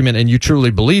that argument and you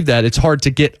truly believe that, it's hard to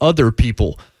get other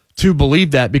people to believe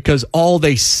that because all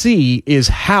they see is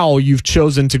how you've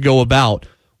chosen to go about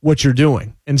what you're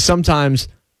doing. And sometimes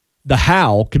the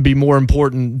how can be more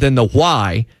important than the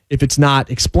why if it's not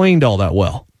explained all that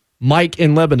well. Mike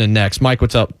in Lebanon next. Mike,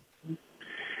 what's up?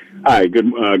 Hi,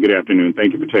 good afternoon.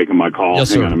 Thank you for taking my call.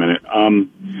 Yes, Hang sir. on a minute.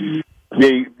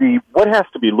 What has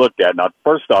to be looked at now?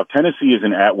 First off, Tennessee is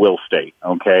an at-will state,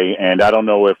 okay, and I don't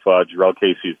know if Jurrell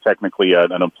Casey is technically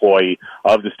an employee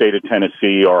of the state of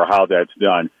Tennessee or how that's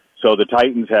done. So the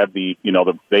Titans have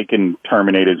they can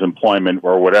terminate his employment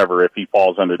or whatever if he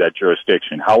falls under that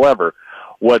jurisdiction. However,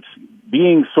 what's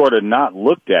being sort of not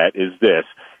looked at is this.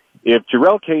 If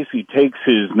Jurrell Casey takes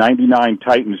his 99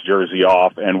 Titans jersey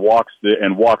off and walks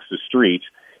the streets,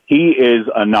 he is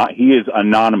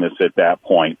anonymous at that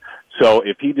point. So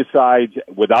if he decides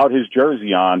without his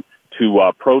jersey on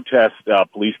to protest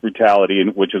police brutality,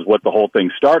 which is what the whole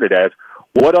thing started as,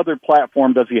 what other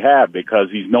platform does he have? Because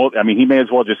he may as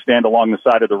well just stand along the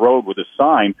side of the road with a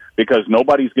sign because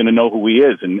nobody's going to know who he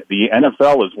is. And the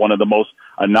NFL is one of the most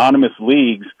anonymous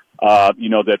leagues,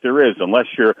 that there is, unless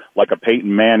you're like a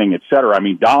Peyton Manning, et cetera. I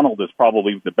mean, Donald is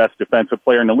probably the best defensive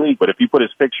player in the league, but if you put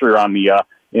his picture on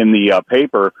in the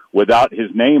paper without his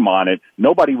name on it,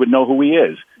 nobody would know who he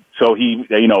is. So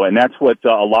and that's what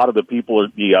a lot of the people,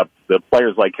 the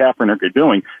players like Kaepernick are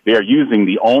doing. They are using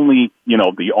the only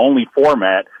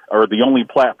format or the only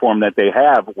platform that they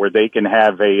have where they can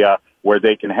have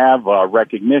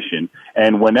recognition.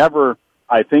 And whenever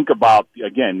I think about,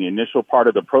 again, the initial part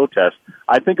of the protest,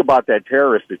 I think about that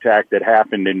terrorist attack that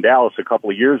happened in Dallas a couple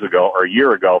of years ago or a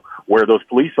year ago where those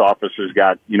police officers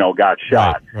got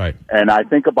shot. Right. And I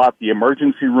think about the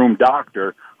emergency room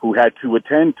doctor who had to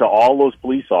attend to all those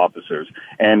police officers.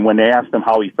 And when they asked him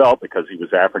how he felt because he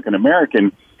was African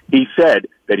American, he said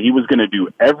that he was going to do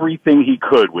everything he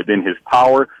could within his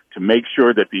power to make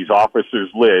sure that these officers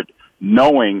lived,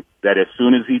 knowing that as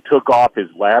soon as he took off his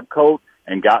lab coat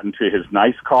and got into his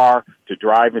nice car to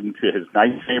drive into his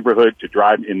nice neighborhood, to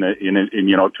drive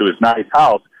to his nice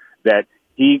house, that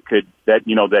he could, that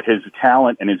his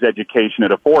talent and his education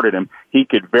had afforded him, he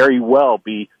could very well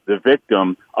be the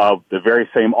victim of the very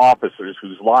same officers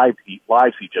whose lives he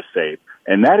just saved.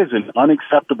 And that is an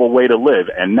unacceptable way to live.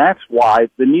 And that's why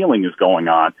the kneeling is going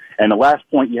on. And the last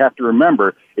point you have to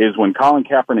remember is when Colin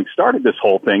Kaepernick started this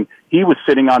whole thing, he was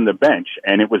sitting on the bench,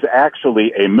 and it was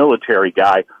actually a military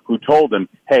guy who told him,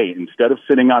 hey, instead of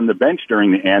sitting on the bench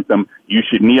during the anthem, you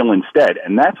should kneel instead.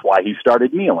 And that's why he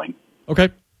started kneeling. Okay.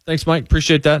 Thanks, Mike.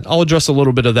 Appreciate that. I'll address a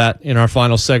little bit of that in our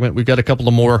final segment. We've got a couple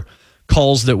of more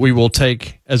calls that we will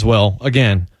take as well.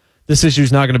 Again, this issue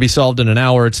is not going to be solved in an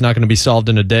hour. It's not going to be solved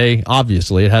in a day.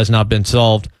 Obviously, it has not been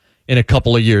solved in a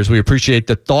couple of years. We appreciate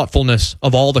the thoughtfulness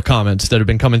of all the comments that have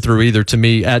been coming through either to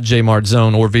me at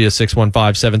JMartZone or via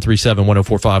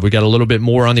 615-737-1045. We got a little bit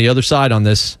more on the other side on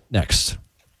this next.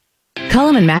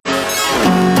 Cullen and Matt.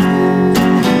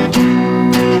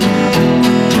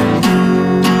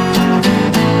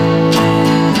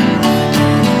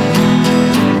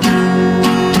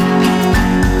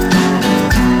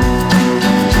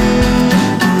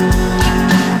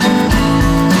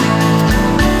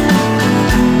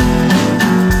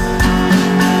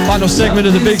 Final segment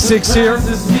of the Big Six here.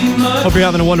 Hope you're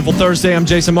having a wonderful Thursday. I'm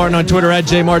Jason Martin on Twitter at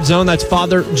JMartZone. That's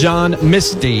Father John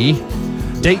Misty.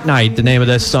 Date Night, the name of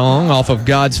this song, off of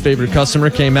God's Favorite Customer,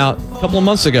 came out a couple of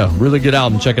months ago. Really good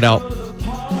album. Check it out.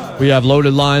 We have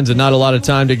loaded lines and not a lot of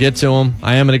time to get to them.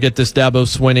 I am going to get this Dabo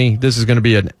Swinney. This is going to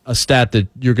be a stat that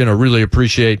you're going to really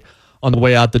appreciate on the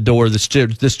way out the door. This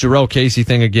Jurrell Casey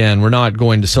thing, again, we're not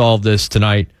going to solve this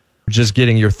tonight. We're just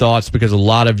getting your thoughts because a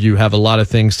lot of you have a lot of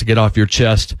things to get off your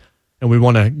chest, and we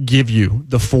want to give you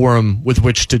the forum with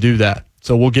which to do that.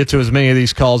 So we'll get to as many of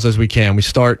these calls as we can. We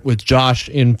start with Josh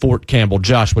in Fort Campbell.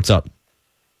 Josh, what's up?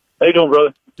 How you doing,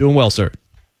 brother? Doing well, sir.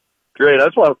 Great. I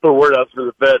just want to throw a word out for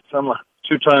the vets. I'm a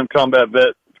two-time combat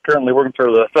vet, currently working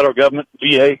for the federal government,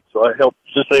 VA, so I help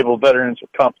disabled veterans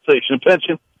with compensation and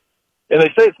pension. And they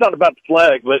say it's not about the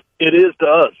flag, but it is to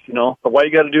us, But why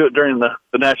you got to do it during the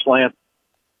national anthem?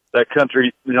 That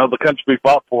country, the country we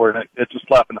fought for, and it's a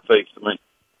slap in the face to me.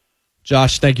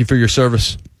 Josh, thank you for your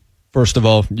service. First of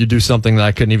all, you do something that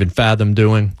I couldn't even fathom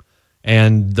doing,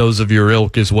 and those of your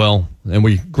ilk as well, and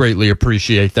we greatly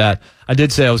appreciate that. I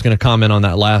did say I was going to comment on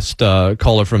that last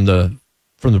caller from the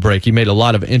break. He made a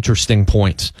lot of interesting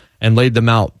points and laid them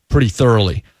out pretty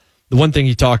thoroughly. The one thing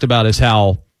he talked about is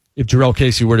how if Jurrell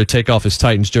Casey were to take off his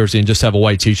Titans jersey and just have a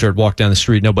white T-shirt, walk down the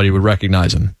street, nobody would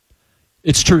recognize him.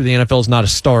 It's true, the NFL is not a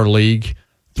star league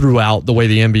throughout the way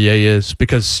the NBA is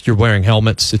because you're wearing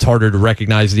helmets. It's harder to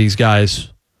recognize these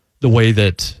guys the way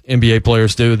that NBA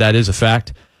players do. That is a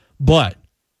fact. But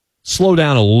slow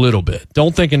down a little bit.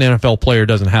 Don't think an NFL player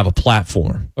doesn't have a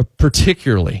platform,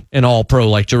 particularly an all-pro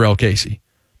like Jurrell Casey.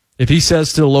 If he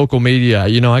says to the local media,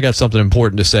 I got something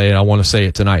important to say and I want to say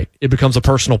it tonight, it becomes a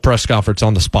personal press conference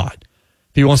on the spot.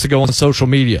 If he wants to go on social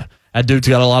media, that dude's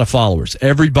got a lot of followers.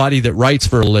 Everybody that writes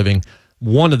for a living,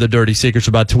 one of the dirty secrets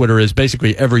about Twitter is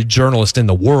basically every journalist in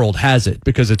the world has it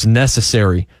because it's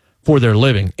necessary for their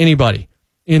living. Anybody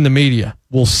in the media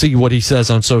will see what he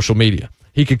says on social media.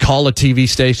 He could call a TV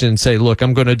station and say, look,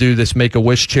 I'm going to do this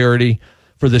Make-A-Wish charity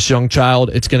for this young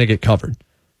child. It's going to get covered.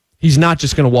 He's not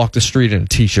just going to walk the street in a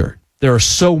T-shirt. There are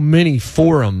so many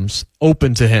forums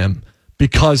open to him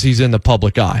because he's in the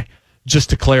public eye. Just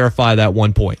to clarify that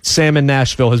one point. Sam in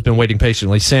Nashville has been waiting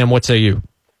patiently. Sam, what say you?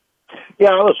 Yeah,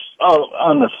 I was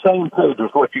on the same page as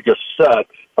what you just said.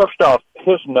 First off,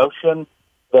 his notion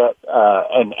that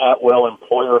an at-will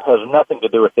employer has nothing to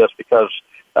do with this because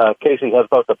Casey has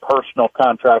both a personal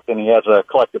contract and he has a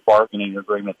collective bargaining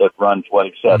agreement that runs what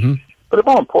he says. Mm-hmm. But the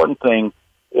more important thing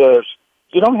is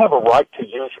you don't have a right to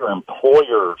use your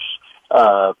employer's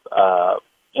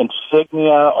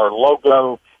insignia or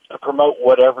logo to promote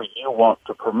whatever you want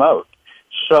to promote.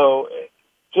 So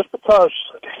just because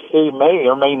he may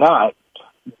or may not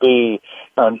be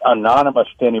anonymous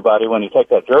to anybody when you take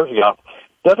that jersey off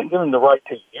doesn't give him the right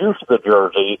to use the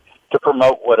jersey to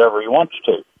promote whatever he wants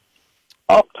to.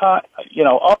 Off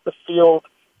the field,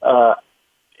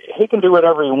 he can do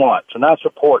whatever he wants, and I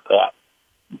support that.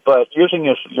 But using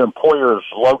your employer's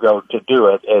logo to do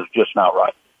it is just not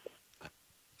right.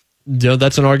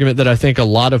 That's an argument that I think a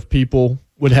lot of people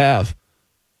would have,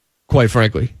 quite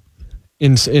frankly,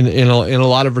 in a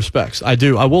lot of respects. I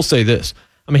do. I will say this.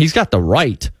 I mean, he's got the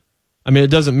right. I mean,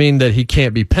 it doesn't mean that he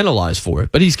can't be penalized for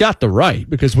it, but he's got the right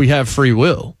because we have free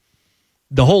will.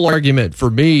 The whole argument for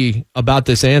me about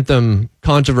this anthem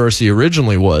controversy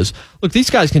originally was, look, these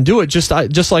guys can do it just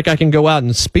like I can go out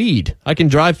and speed. I can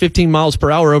drive 15 miles per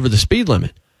hour over the speed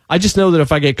limit. I just know that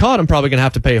if I get caught, I'm probably going to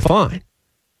have to pay a fine.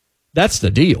 That's the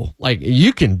deal. Like,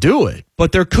 you can do it,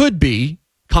 but there could be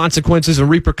consequences and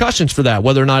repercussions for that,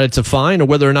 whether or not it's a fine or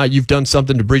whether or not you've done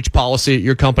something to breach policy at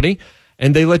your company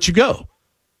and they let you go.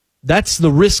 That's the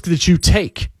risk that you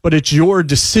take, but it's your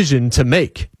decision to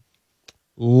make.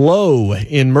 Lo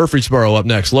in Murfreesboro up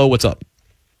next. Lo, what's up?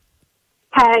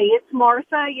 Hey, it's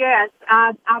Martha. Yes,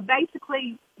 I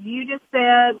basically, you just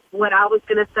said what I was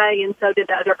going to say, and so did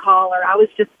the other caller.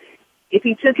 If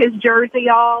he took his jersey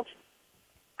off,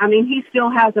 I mean, he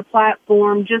still has a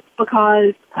platform just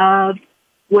because of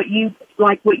what you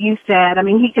said. I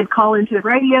mean, he could call into the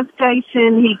radio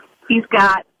station. He's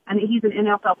an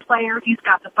NFL player. He's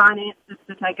got the finances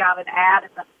to take out an ad in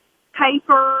the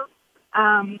paper.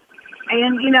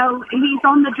 And, he's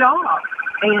on the job.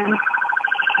 And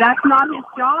that's not his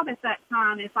job at that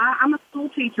time. I'm a school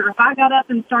teacher. If I got up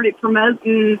and started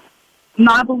promoting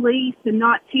my beliefs and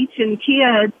not teaching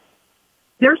kids,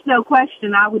 there's no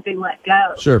question I would be let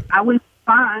go. Sure. I wouldn't be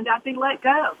fined. I'd be let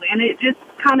go. And it just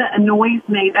kind of annoys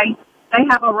me. They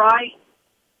have a right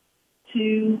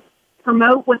to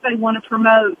promote what they want to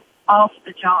promote off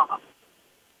the job.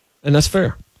 And that's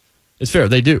fair. It's fair.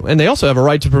 They do. And they also have a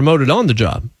right to promote it on the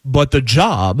job. But the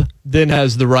job then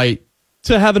has the right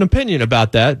to have an opinion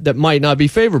about that might not be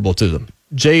favorable to them.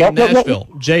 Jay in Nashville.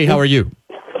 Jay, how are you?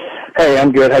 Hey,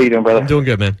 I'm good. How you doing, brother? I'm doing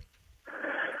good, man.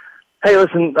 Hey,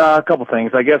 listen, a couple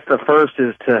things. I guess the first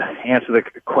is to answer the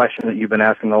question that you've been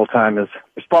asking the whole time is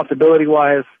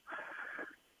responsibility-wise,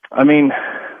 I mean,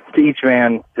 to each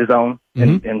man his own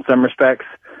in some respects.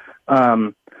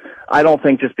 I don't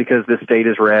think just because this state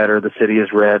is red or the city is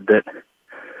red that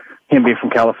him being from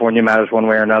California matters one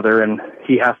way or another, and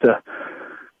he has to,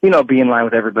 be in line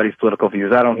with everybody's political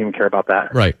views. I don't even care about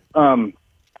that. Right.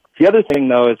 The other thing,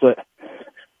 though, is that,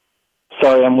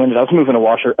 sorry, I'm winded. I was moving a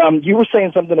washer. You were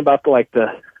saying something about the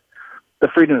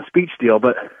freedom of speech deal,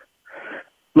 but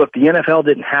look, the NFL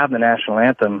didn't have the national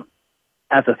anthem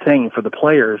as a thing for the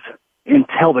players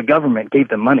until the government gave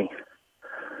them money.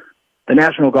 The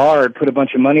National Guard put a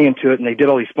bunch of money into it, and they did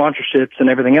all these sponsorships and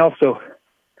everything else. So,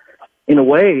 in a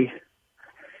way,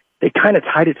 they kind of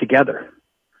tied it together.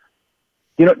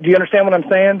 Do you understand what I'm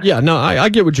saying? Yeah, no, I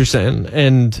get what you're saying,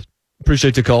 and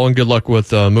appreciate the call, and good luck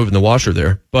with moving the washer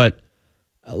there. But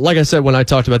like I said, when I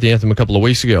talked about the anthem a couple of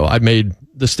weeks ago, I made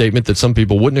the statement that some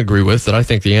people wouldn't agree with, that I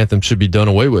think the anthem should be done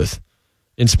away with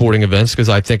in sporting events because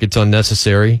I think it's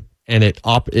unnecessary. And it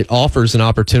offers an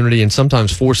opportunity and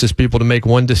sometimes forces people to make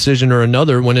one decision or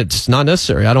another when it's not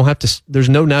necessary. I don't have to. There's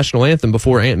no national anthem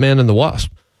before Ant-Man and the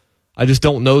Wasp. I just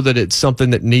don't know that it's something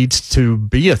that needs to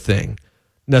be a thing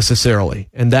necessarily.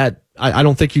 And that I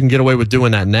don't think you can get away with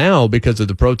doing that now because of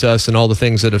the protests and all the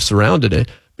things that have surrounded it,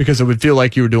 because it would feel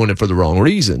like you were doing it for the wrong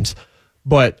reasons.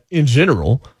 But in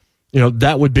general,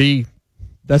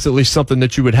 that's at least something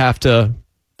that you would have to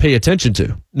pay attention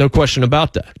to. No question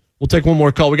about that. We'll take one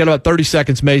more call. We got about 30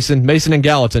 seconds, Mason. Mason and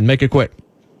Gallatin, make it quick.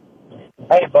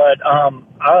 Hey, bud.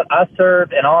 I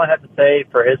served, and all I have to say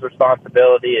for his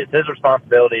responsibility is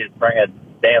to bring a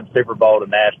damn Super Bowl to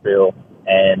Nashville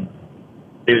and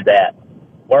do that.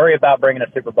 Worry about bringing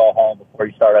a Super Bowl home before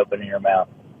you start opening your mouth.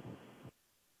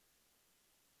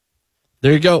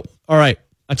 There you go. All right.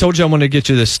 I told you I'm going to get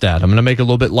you this stat. I'm going to make it a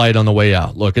little bit light on the way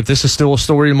out. Look, if this is still a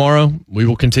story tomorrow, we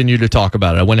will continue to talk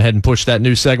about it. I went ahead and pushed that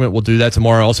new segment. We'll do that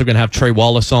tomorrow. Also going to have Trey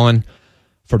Wallace on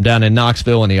from down in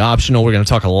Knoxville in the optional. We're going to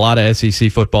talk a lot of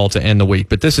SEC football to end the week.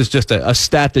 But this is just a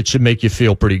stat that should make you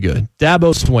feel pretty good.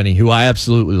 Dabo Swinney, who I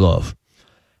absolutely love,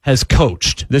 has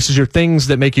coached. This is your things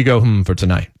that make you go, for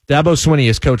tonight. Dabo Swinney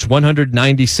has coached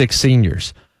 196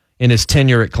 seniors in his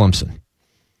tenure at Clemson.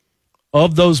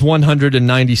 Of those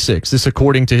 196, this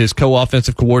according to his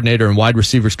co-offensive coordinator and wide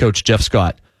receivers coach, Jeff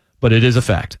Scott, but it is a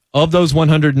fact. Of those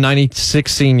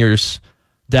 196 seniors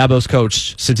Dabo's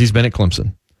coached since he's been at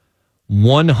Clemson,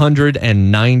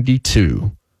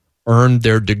 192 earned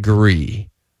their degree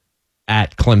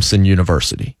at Clemson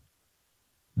University.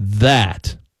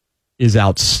 That is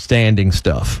outstanding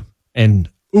stuff and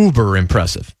uber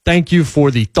impressive. Thank you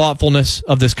for the thoughtfulness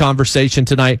of this conversation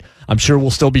tonight. I'm sure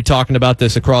we'll still be talking about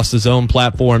this across the Zone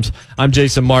platforms. I'm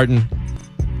Jason Martin.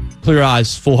 Clear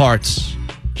eyes, full hearts,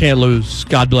 can't lose.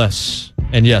 God bless.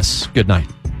 And yes, good night.